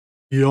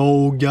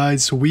Yo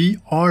guys, we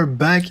are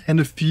back, and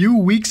a few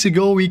weeks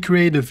ago we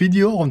created a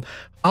video on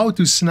how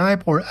to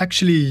snipe or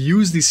actually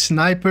use the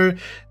sniper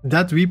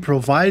that we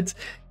provide.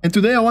 And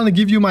today I want to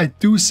give you my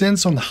 2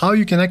 cents on how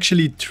you can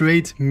actually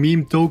trade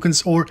meme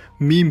tokens or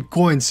meme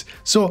coins.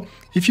 So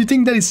if you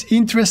think that is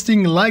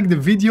interesting, like the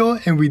video,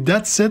 and with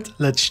that said,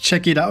 let's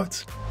check it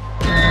out.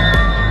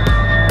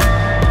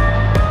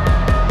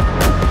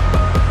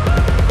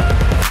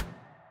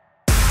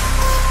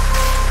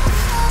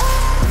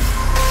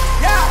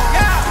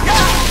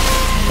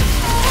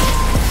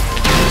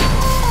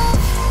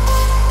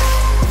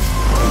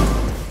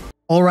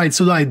 Alright,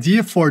 so the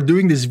idea for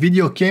doing this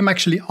video came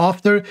actually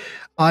after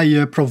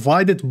I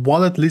provided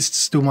wallet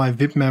lists to my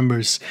VIP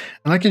members.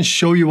 And I can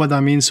show you what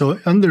I mean. So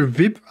under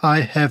VIP,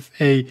 I have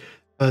a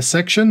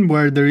section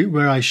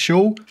where I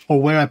show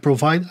or where I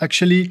provide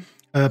actually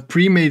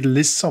pre-made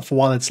lists of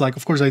wallets. Like,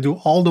 of course, I do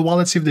all the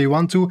wallets if they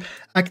want to,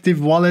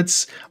 active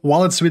wallets,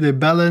 wallets with a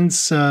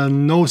balance,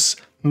 no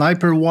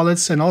Sniper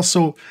wallets, and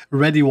also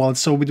ready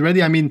wallets. So with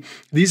ready, I mean,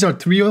 these are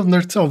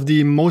 300 of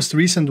the most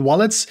recent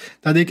wallets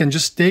that they can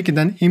just take and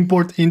then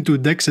import into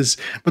dexes.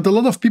 But a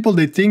lot of people,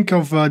 they think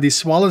of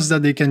these wallets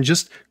that they can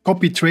just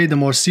copy trade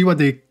them or see what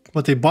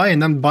they buy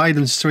and then buy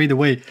them straight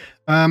away.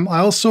 I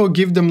also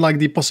give them like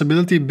the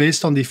possibility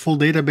based on the full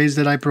database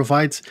that I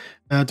provide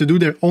to do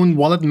their own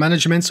wallet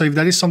management. So if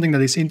that is something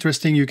that is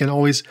interesting, you can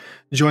always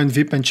join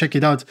VIP and check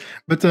it out.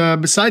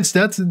 But besides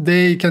that,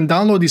 they can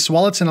download these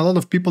wallets, and a lot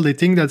of people, they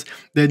think that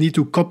they need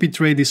to copy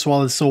trade these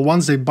wallets. So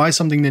once they buy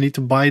something, they need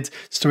to buy it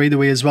straight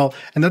away as well.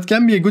 And that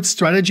can be a good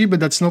strategy, but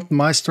that's not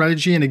my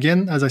strategy. And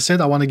again, as I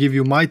said, I want to give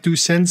you my 2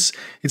 cents.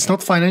 It's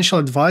not financial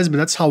advice, but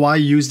that's how I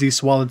use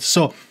these wallets.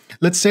 So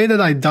let's say that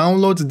I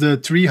download the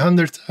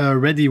 300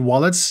 ready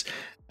wallets,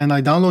 and I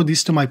download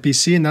these to my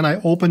PC, and then I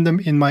open them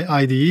in my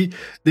IDE.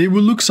 They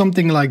will look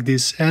something like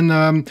this. And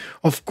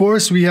of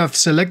course, we have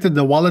selected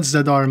the wallets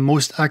that are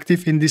most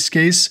active in this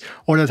case,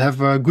 or that have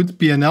a good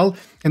PNL.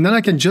 And then I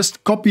can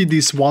just copy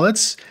these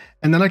wallets,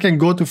 and then I can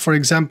go to, for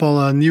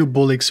example, Neo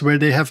Bullx, where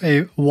they have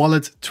a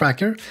wallet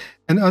tracker.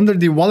 And under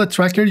the wallet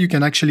tracker, you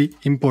can actually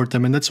import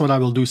them, and that's what I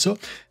will do. So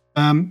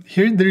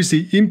here there is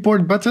the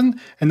import button,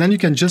 and then you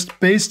can just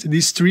paste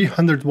these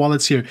 300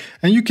 wallets here,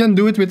 and you can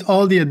do it with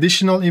all the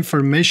additional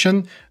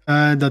information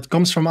that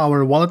comes from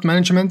our wallet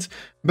management.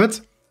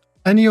 But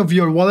any of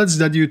your wallets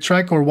that you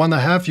track or want to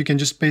have, you can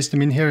just paste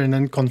them in here and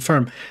then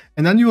confirm.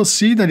 And then you will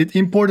see that it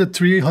imported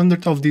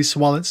 300 of these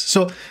wallets.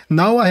 So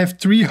now I have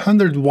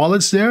 300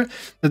 wallets there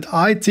that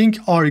I think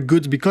are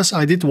good because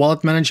I did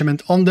wallet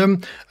management on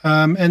them.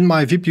 And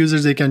my VIP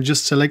users, they can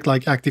just select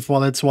like active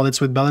wallets, wallets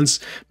with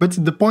balance.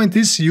 But the point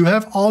is, you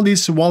have all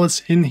these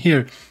wallets in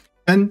here.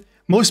 And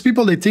most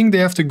people, they think they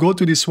have to go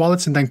to these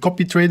wallets and then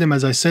copy trade them.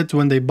 As I said,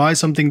 when they buy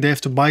something, they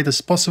have to buy it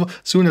as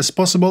soon as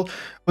possible.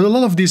 But a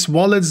lot of these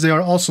wallets, they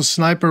are also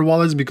sniper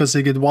wallets because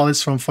they get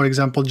wallets from, for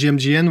example,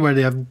 GMGN, where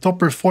they have top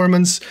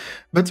performance.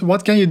 But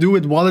what can you do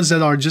with wallets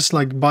that are just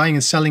like buying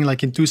and selling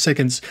like in 2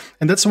 seconds?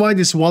 And that's why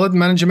this wallet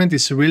management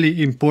is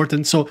really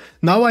important. So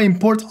now I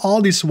import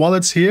all these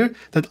wallets here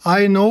that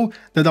I know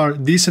that are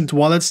decent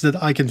wallets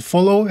that I can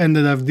follow and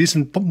that have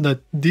decent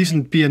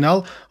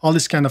PNL, all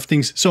these kind of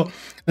things. So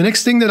the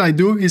next thing that I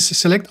do is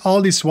select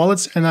all these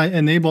wallets and I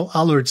enable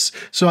alerts.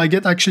 So I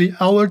get actually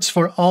alerts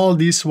for all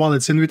these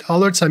wallets. And with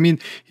alerts, I mean,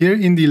 here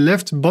in the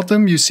left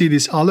bottom, you see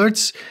these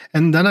alerts,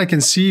 and then I can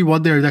see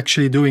what they're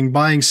actually doing,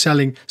 buying,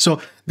 selling.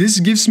 So this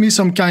gives me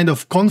some kind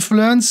of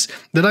confluence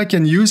that I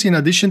can use in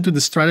addition to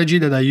the strategy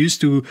that I use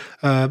to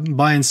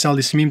buy and sell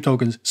these meme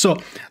tokens. So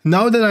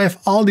now that I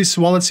have all these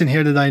wallets in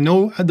here that I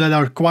know that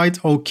are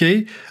quite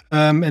okay,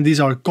 and these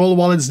are call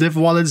wallets, dev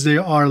wallets, they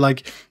are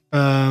like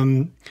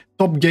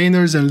top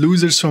gainers and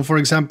losers from, for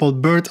example,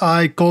 Bird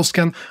Eye,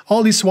 Callscan,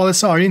 all these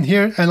wallets are in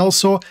here, and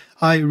also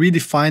I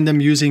redefine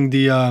them using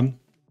the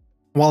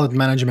wallet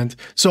management.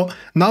 So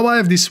now I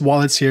have these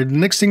wallets here. The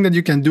next thing that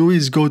you can do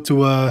is go to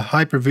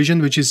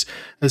Hypervision, which is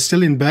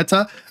still in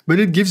beta, but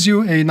it gives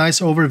you a nice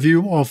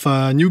overview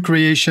of new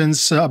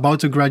creations about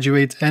to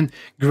graduate and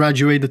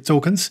graduated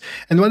tokens.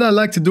 And what I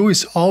like to do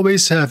is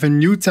always have a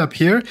new tab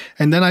here,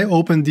 and then I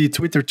open the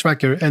Twitter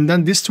tracker, and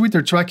then this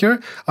Twitter tracker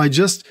I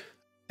just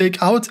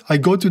take out, I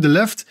go to the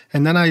left,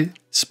 and then I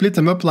split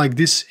them up like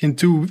this in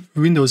 2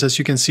 windows, as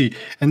you can see.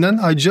 And then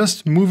I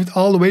just move it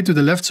all the way to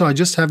the left, so I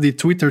just have the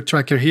Twitter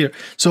tracker here.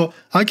 So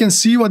I can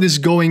see what is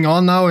going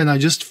on now, and I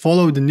just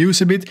follow the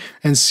news a bit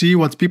and see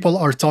what people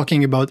are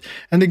talking about.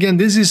 And again,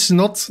 this is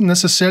not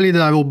necessarily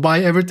that I will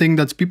buy everything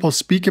that people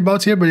speak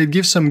about here, but it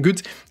gives some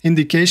good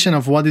indication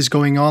of what is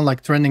going on,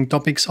 like trending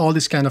topics, all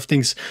these kind of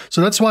things.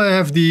 So that's why I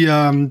have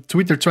the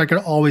Twitter tracker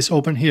always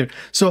open here.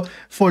 So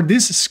for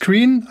this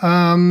screen,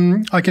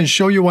 I can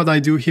show you what I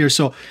do here.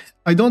 So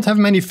I don't have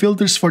many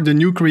filters for the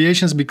new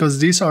creations because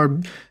these are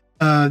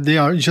they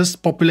are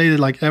just populated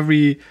like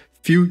every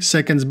few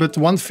seconds. But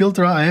one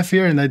filter I have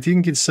here, and I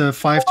think it's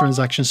 5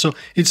 transactions. So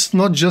it's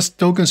not just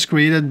tokens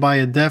created by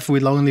a dev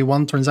with only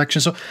 1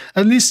 transaction. So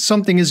at least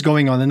something is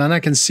going on. And then I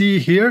can see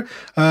here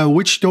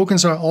which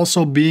tokens are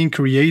also being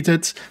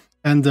created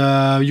And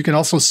you can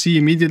also see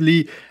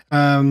immediately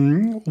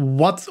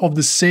what of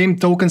the same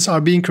tokens are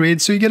being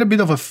created. So you get a bit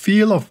of a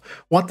feel of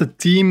what the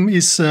theme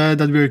is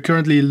that we're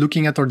currently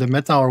looking at, or the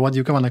meta, or what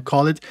you want to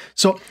call it.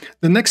 So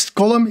the next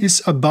column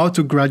is about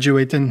to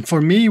graduate. And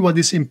for me, what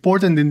is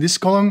important in this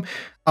column,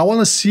 I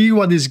want to see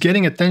what is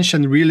getting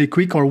attention really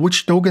quick, or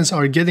which tokens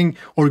are getting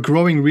or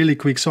growing really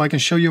quick. So I can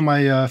show you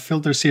my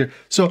filters here.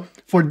 So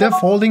for Def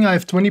Holding, I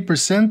have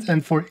 20%,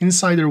 and for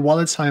Insider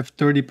Wallets, I have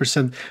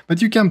 30%.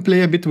 But you can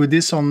play a bit with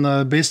this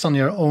on based on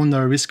your own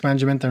risk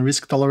management and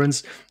risk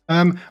tolerance.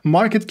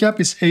 Market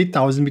cap is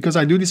 8,000, because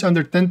I do this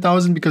under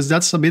 10,000, because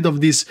that's a bit of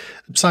this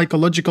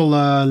psychological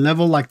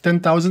level, like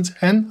 10,000.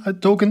 And a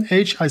token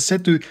age I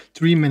set to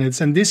 3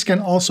 minutes, and this can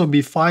also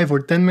be 5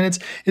 or 10 minutes.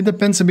 It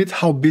depends a bit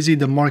how busy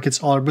the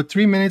markets are, but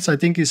 3 minutes I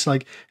think is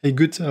like a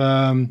good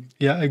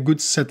a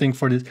good setting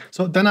for this.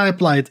 So then I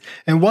apply it,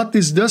 and what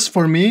this does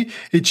for me,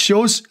 it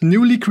shows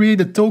newly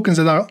created tokens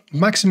that are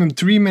maximum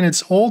 3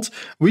 minutes old,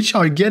 which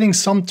are getting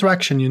some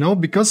traction, you know,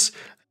 because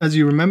as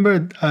you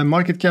remember,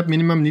 market cap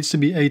minimum needs to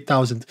be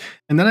 8,000.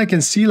 And then I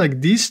can see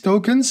like these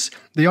tokens,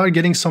 they are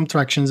getting some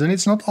tractions. And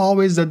it's not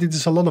always that it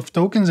is a lot of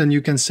tokens and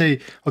you can say,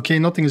 okay,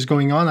 nothing is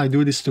going on. I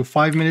do this to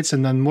 5 minutes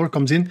and then more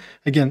comes in.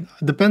 Again,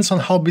 depends on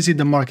how busy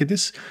the market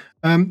is.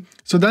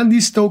 So then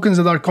these tokens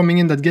that are coming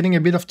in, that getting a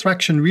bit of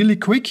traction really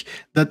quick,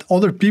 that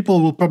other people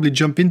will probably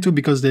jump into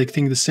because they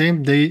think the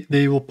same,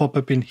 they will pop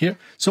up in here.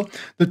 So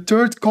the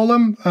third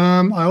column,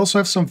 I also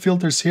have some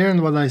filters here,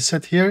 and what I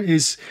set here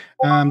is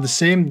the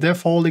same: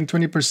 Def Holding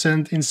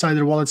 20%,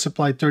 Insider Wallet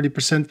Supply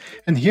 30%,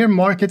 and here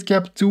market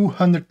cap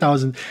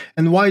 200,000.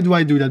 And why do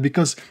I do that?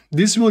 Because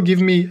this will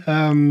give me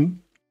an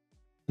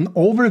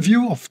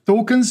overview of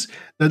tokens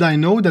that I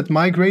know that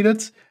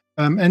migrated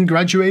and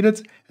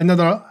graduated, and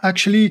that are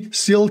actually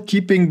still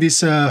keeping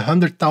this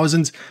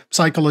 100,000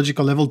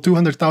 psychological level,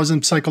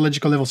 200,000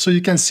 psychological level. So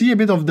you can see a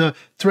bit of the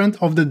trend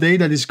of the day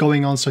that is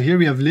going on. So here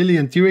we have Lily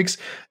and T-Rex.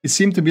 It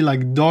seemed to be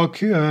like dog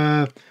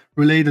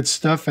related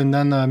stuff, and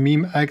then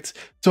meme act.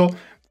 So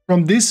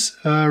from this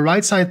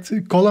right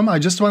side column, I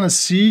just want to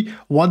see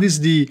what is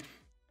the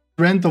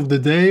trend of the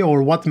day,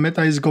 or what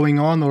meta is going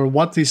on, or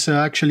what is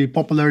actually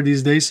popular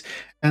these days.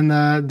 And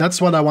that's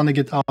what I want to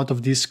get out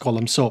of this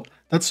column. So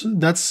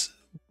that's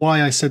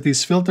why I set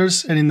these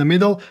filters. And in the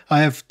middle,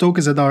 I have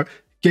tokens that are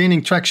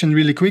gaining traction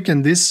really quick.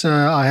 And this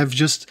I have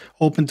just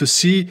opened to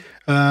see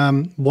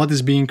what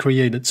is being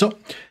created. So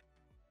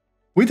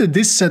with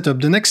this setup,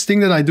 the next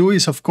thing that I do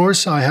is, of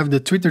course, I have the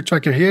Twitter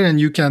tracker here, and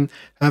you can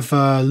have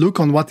a look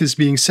on what is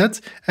being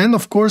set. And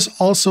of course,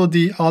 also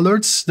the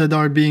alerts that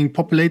are being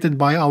populated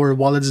by our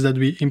wallets that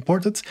we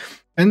imported.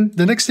 And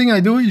the next thing I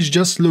do is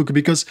just look,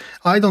 because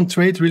I don't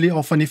trade really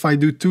often. If I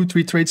do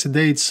 2-3 trades a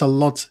day, it's a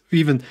lot.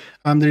 Even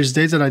there's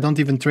days that I don't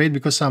even trade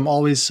because I'm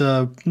always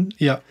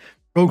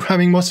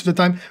programming most of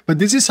the time. But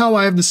this is how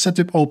I have the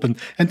setup open.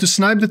 And to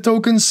snipe the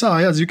tokens,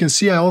 as you can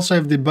see, I also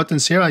have the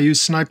buttons here. I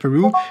use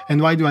Sniperoo. And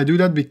why do I do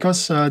that?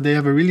 Because they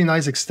have a really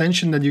nice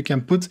extension that you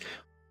can put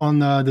on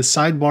the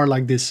sidebar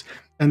like this.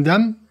 And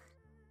then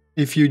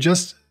if you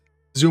just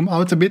zoom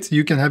out a bit,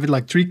 you can have it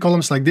like 3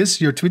 columns like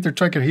this: your Twitter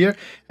tracker here,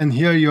 and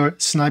here your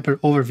sniper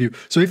overview.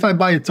 So if I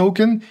buy a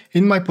token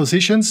in my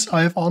positions,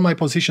 I have all my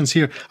positions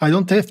here. I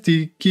don't have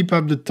to keep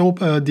up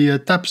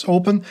the tabs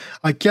open.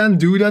 I can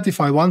do that if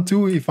I want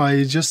to. If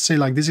I just say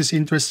like, this is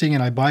interesting,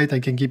 and I buy it, I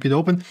can keep it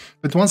open.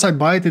 But once I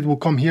buy it, it will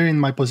come here in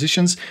my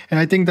positions. And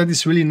I think that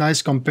is really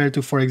nice compared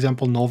to, for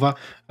example, Nova,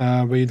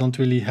 where you don't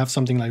really have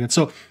something like that.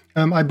 So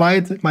I buy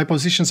it, my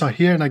positions are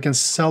here, and I can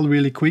sell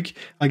really quick.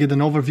 I get an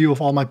overview of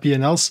all my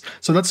P&Ls.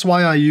 So that's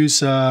why I use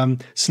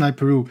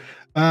Sniperoo.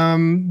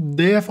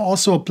 They have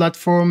also a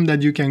platform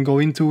that you can go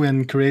into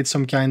and create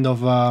some kind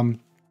of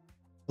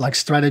like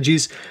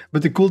strategies.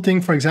 But the cool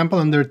thing, for example,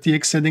 under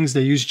TX settings,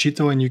 they use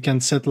Jito, and you can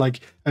set like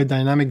a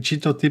dynamic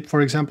Jito tip,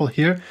 for example,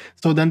 here.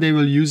 So then they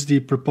will use the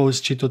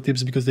proposed Jito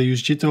tips, because they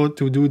use Jito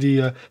to do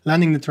the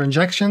landing the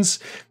transactions.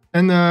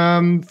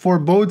 And for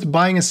both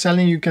buying and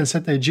selling, you can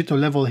set a Jito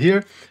level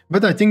here.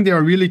 But I think they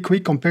are really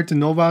quick compared to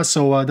Nova,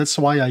 so that's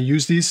why I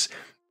use these.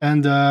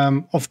 And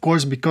of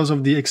course, because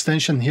of the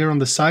extension here on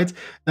the side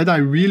that I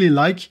really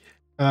like,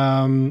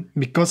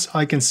 because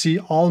I can see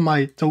all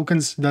my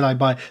tokens that I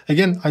buy.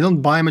 Again, I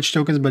don't buy much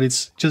tokens, but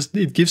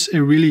it gives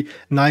a really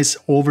nice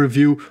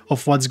overview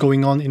of what's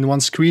going on in one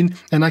screen.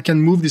 And I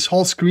can move this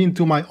whole screen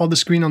to my other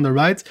screen on the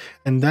right,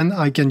 and then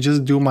I can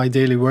just do my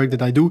daily work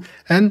that I do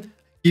and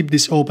keep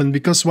this open.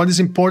 Because what is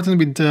important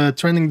with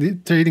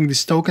trading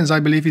these tokens, I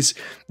believe, is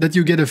that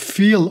you get a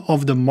feel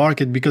of the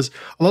market. Because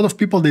a lot of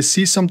people, they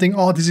see something,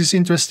 oh, this is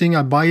interesting,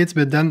 I buy it,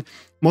 but then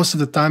most of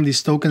the time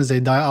these tokens, they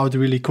die out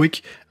really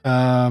quick,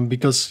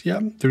 because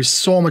there's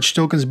so much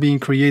tokens being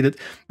created.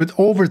 But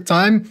over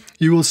time,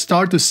 you will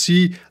start to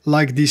see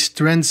like these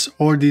trends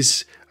or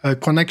these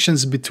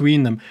connections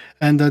between them.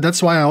 And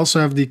that's why I also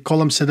have the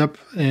column set up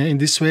in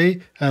this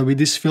way with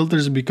these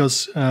filters,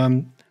 because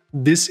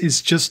this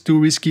is just too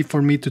risky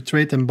for me to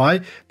trade and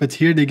buy. But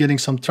here they're getting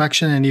some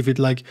traction, and if it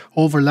like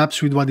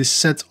overlaps with what is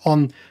set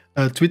on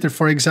Twitter,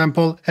 for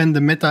example, and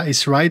the meta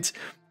is right,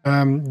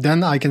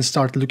 then I can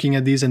start looking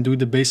at these and do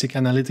the basic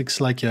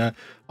analytics, like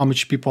how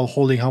much people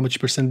holding, how much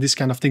percent, this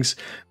kind of things.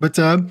 But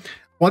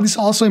what is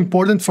also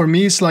important for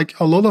me is like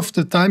a lot of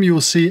the time you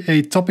will see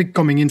a topic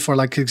coming in for,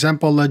 like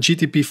example,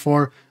 GTP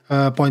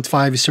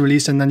 4.5 is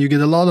released, and then you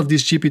get a lot of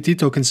these GPT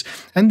tokens,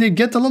 and they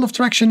get a lot of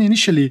traction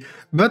initially.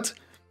 But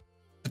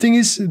the thing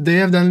is, they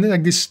have done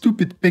like this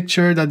stupid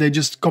picture that they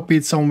just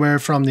copied somewhere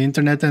from the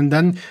internet, and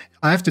then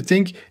I have to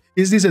think,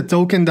 is this a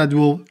token that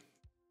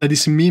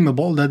is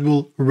memeable, that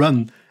will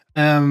run?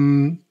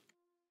 And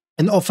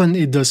often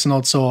it does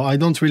not. So I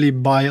don't really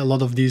buy a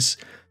lot of these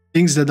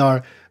things that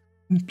are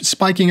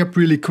spiking up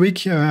really quick,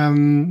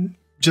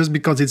 just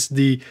because it's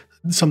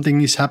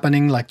something is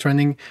happening, like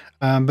trending.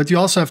 But you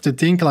also have to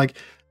think, like,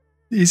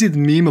 is it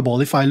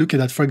memeable? If I look at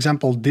that, for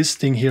example, this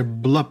thing here,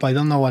 Blup, I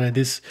don't know what it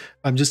is.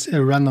 I'm just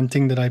a random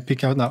thing that I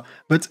pick out now.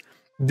 But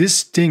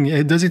this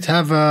thing, does it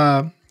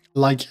have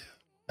like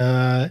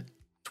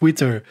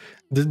Twitter?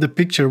 The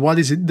picture, what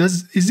is it?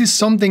 Is this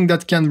something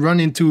that can run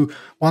into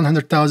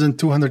 100,000,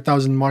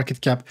 200,000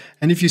 market cap?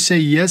 And if you say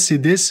yes,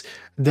 it is,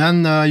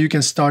 then you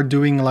can start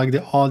doing like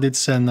the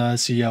audits and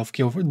see, yeah,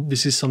 okay,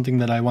 this is something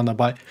that I want to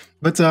buy.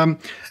 But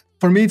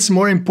for me, it's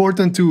more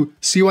important to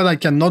see what I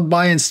cannot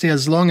buy and stay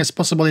as long as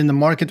possible in the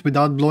market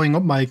without blowing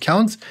up my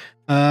account,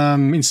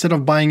 instead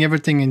of buying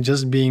everything and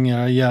just being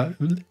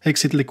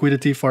exit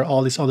liquidity for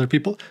all these other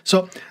people.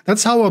 So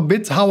that's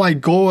how I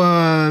go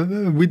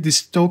with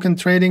these token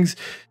tradings.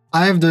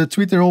 I have the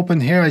Twitter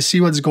open here, I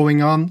see what's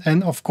going on,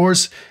 and of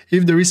course,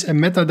 if there is a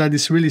meta that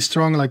is really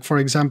strong, like for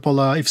example,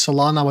 if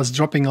Solana was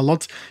dropping a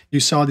lot, you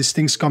saw these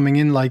things coming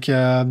in, like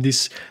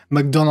these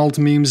McDonald's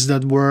memes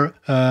that were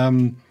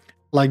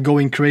like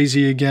going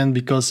crazy again,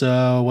 because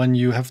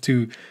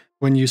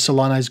when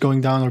Solana is going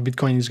down or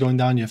Bitcoin is going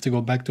down, you have to go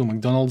back to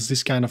McDonald's,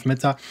 this kind of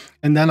meta.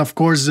 And then of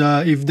course,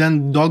 if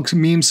then dog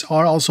memes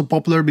are also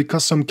popular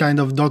because some kind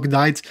of dog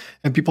died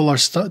and people are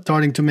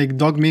starting to make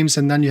dog memes,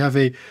 and then you have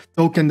a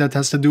token that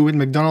has to do with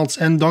McDonald's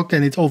and dog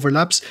and it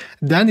overlaps,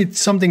 then it's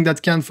something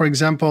that can, for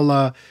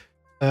example,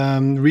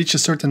 reach a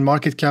certain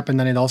market cap, and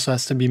then it also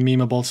has to be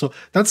memeable. So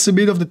that's a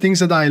bit of the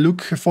things that I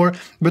look for.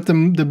 But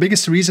the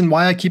biggest reason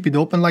why I keep it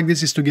open like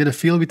this is to get a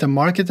feel with the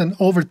market. And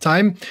over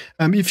time,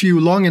 if you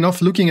long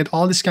enough looking at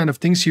all these kind of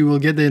things, you will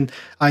get an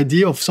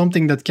idea of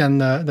something that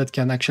can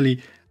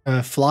actually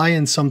fly,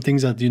 and some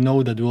things that you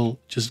know that will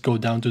just go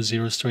down to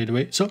zero straight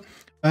away. So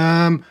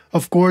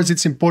of course,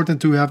 it's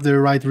important to have the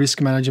right risk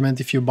management.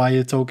 If you buy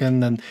a token,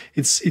 then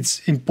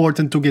it's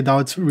important to get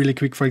out really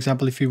quick. For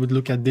example, if you would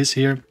look at this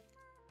here,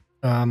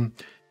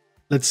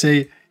 let's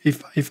say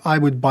if I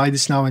would buy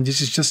this now, and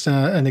this is just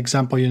an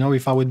example, you know,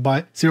 if I would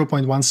buy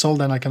 0.1 Sol,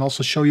 then I can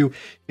also show you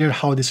here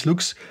how this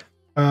looks.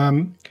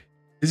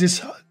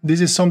 This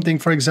is something,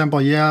 for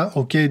example, yeah,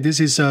 okay, this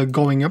is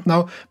going up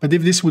now, but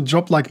if this would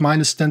drop like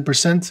minus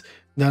 10%,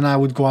 then I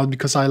would go out,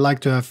 because I like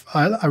to have,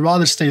 I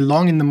rather stay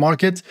long in the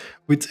market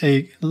with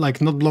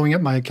like not blowing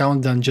up my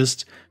account than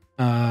just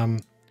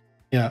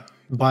yeah,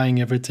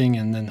 buying everything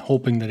and then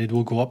hoping that it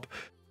will go up.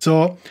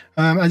 So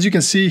as you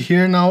can see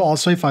here now,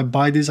 also if I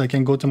buy this, I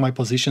can go to my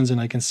positions and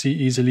I can see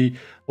easily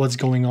what's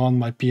going on,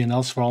 my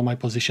P&Ls for all my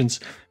positions.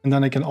 And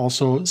then I can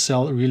also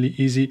sell really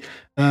easy.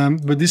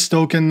 But this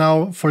token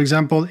now, for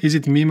example, is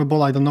it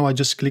memeable? I don't know. I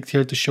just clicked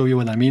here to show you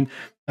what I mean.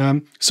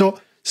 So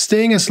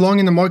staying as long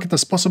in the market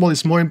as possible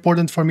is more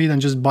important for me than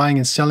just buying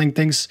and selling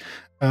things.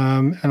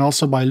 And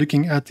also by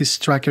looking at this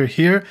tracker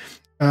here,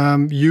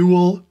 you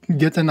will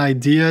get an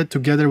idea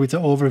together with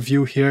the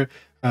overview here,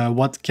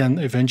 what can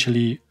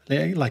eventually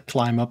like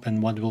climb up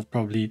and what will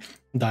probably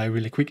die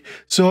really quick.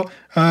 So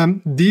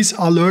these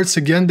alerts,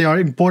 again, they are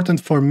important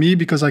for me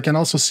because I can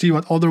also see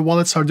what other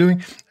wallets are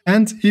doing.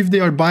 And if they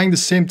are buying the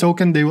same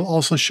token, they will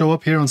also show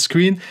up here on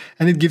screen,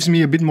 and it gives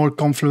me a bit more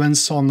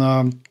confluence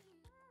on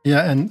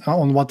yeah, and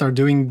on what they're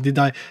doing.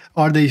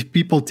 Are they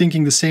people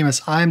thinking the same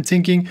as I'm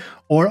thinking,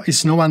 or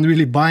is no one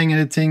really buying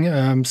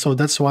anything? So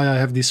that's why I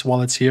have these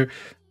wallets here,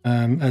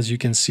 as you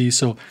can see.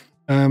 So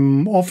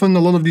often a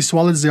lot of these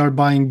wallets, they are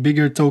buying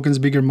bigger tokens,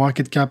 bigger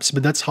market caps,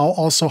 but that's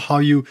also how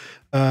you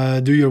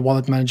do your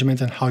wallet management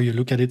and how you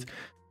look at it.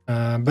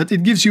 But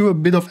it gives you a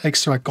bit of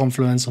extra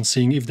confluence on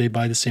seeing if they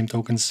buy the same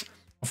tokens.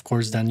 Of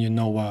course, then you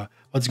know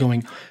what's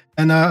going.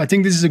 And I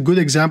think this is a good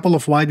example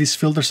of why these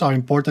filters are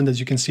important.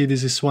 As you can see,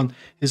 this one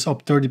is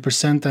up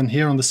 30%, and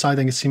here on the side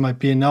I can see my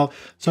P&L.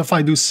 So if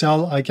I do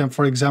sell, I can,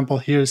 for example,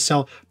 here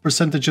sell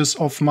percentages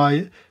of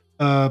my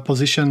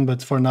position,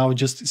 but for now,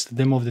 just it's the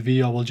demo of the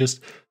video. I will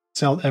just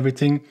sell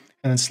everything,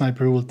 and then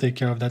Sniperoo will take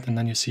care of that. And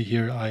then you see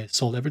here I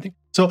sold everything.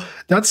 So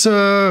that's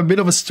a bit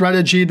of a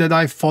strategy that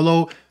I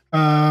follow.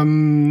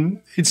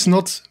 It's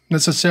not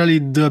necessarily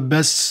the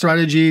best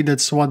strategy.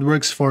 That's what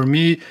works for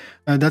me.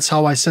 That's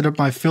how I set up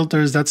my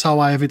filters. That's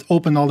how I have it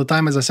open all the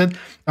time. As I said,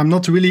 I'm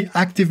not really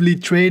actively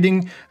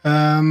trading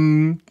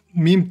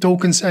meme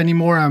tokens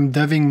anymore. I'm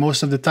deving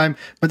most of the time,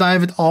 but I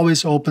have it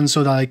always open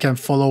so that I can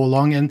follow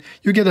along, and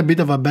you get a bit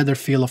of a better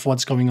feel of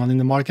what's going on in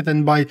the market.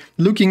 And by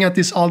looking at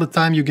this all the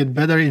time, you get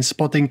better in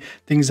spotting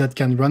things that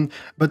can run.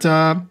 But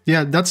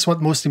yeah, that's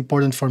what most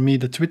important for me: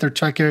 the Twitter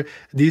tracker,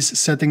 these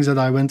settings that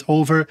I went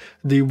over,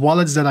 the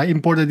wallets that I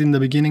imported in the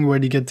beginning where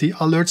they get the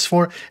alerts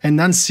for, and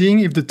then seeing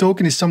if the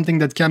token is something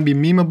that can be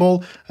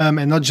memeable,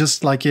 and not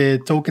just like a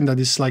token that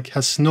is like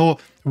has no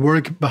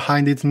work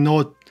behind it,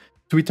 no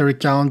Twitter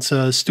account,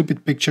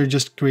 stupid picture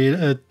just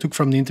took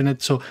from the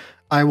internet. So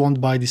I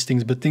won't buy these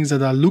things, but things that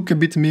look a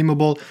bit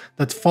memeable,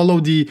 that follow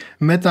the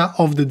meta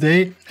of the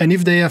day. And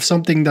if they have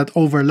something that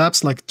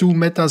overlaps, like two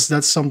metas,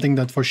 that's something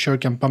that for sure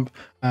can pump.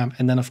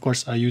 And then, of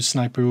course, I use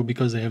Sniperoo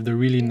because they have the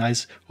really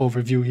nice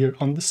overview here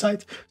on the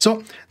site.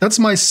 So that's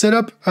my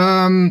setup.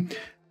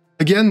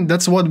 Again,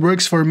 that's what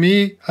works for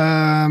me.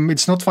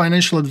 It's not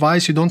financial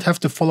advice. You don't have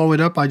to follow it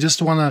up. I just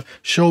want to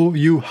show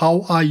you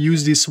how I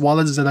use these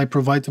wallets that I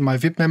provide to my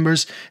VIP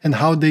members and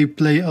how they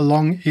play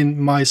along in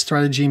my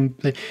strategy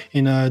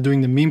in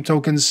doing the meme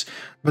tokens.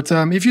 But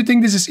if you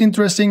think this is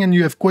interesting and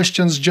you have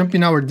questions, jump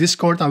in our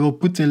Discord. I will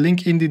put the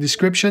link in the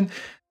description.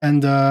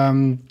 And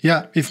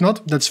yeah, if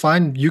not, that's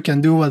fine. You can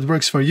do what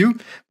works for you.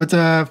 But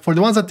for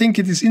the ones that think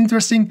it is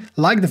interesting,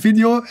 like the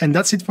video. And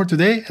that's it for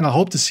today. And I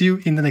hope to see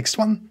you in the next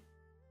one.